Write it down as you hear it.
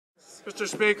Mr.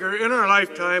 Speaker, in our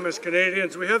lifetime as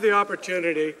Canadians, we have the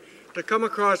opportunity to come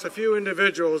across a few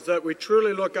individuals that we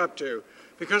truly look up to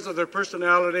because of their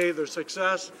personality, their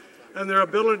success, and their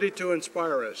ability to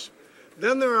inspire us.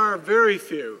 Then there are very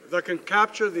few that can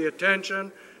capture the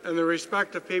attention and the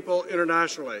respect of people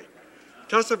internationally.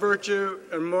 Tessa Virtue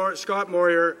and Scott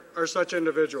Moir are such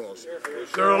individuals.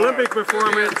 Their Olympic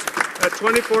performance at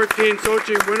 2014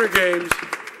 Sochi Winter Games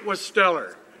was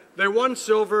stellar. They won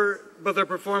silver, but their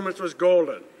performance was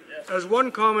golden. As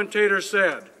one commentator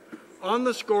said, on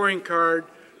the scoring card,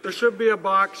 there should be a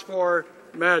box for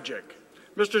magic.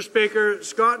 Mr. Speaker,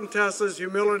 Scott and Tessa's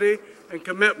humility and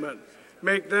commitment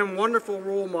make them wonderful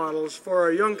role models for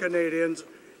our young Canadians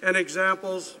and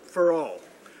examples for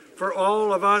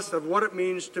all of us of what it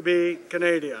means to be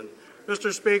Canadian.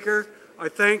 Mr. Speaker, I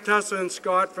thank Tessa and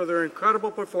Scott for their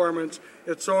incredible performance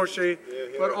at Sochi,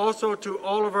 but also to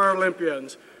all of our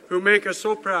Olympians who make us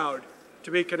so proud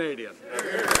to be Canadian.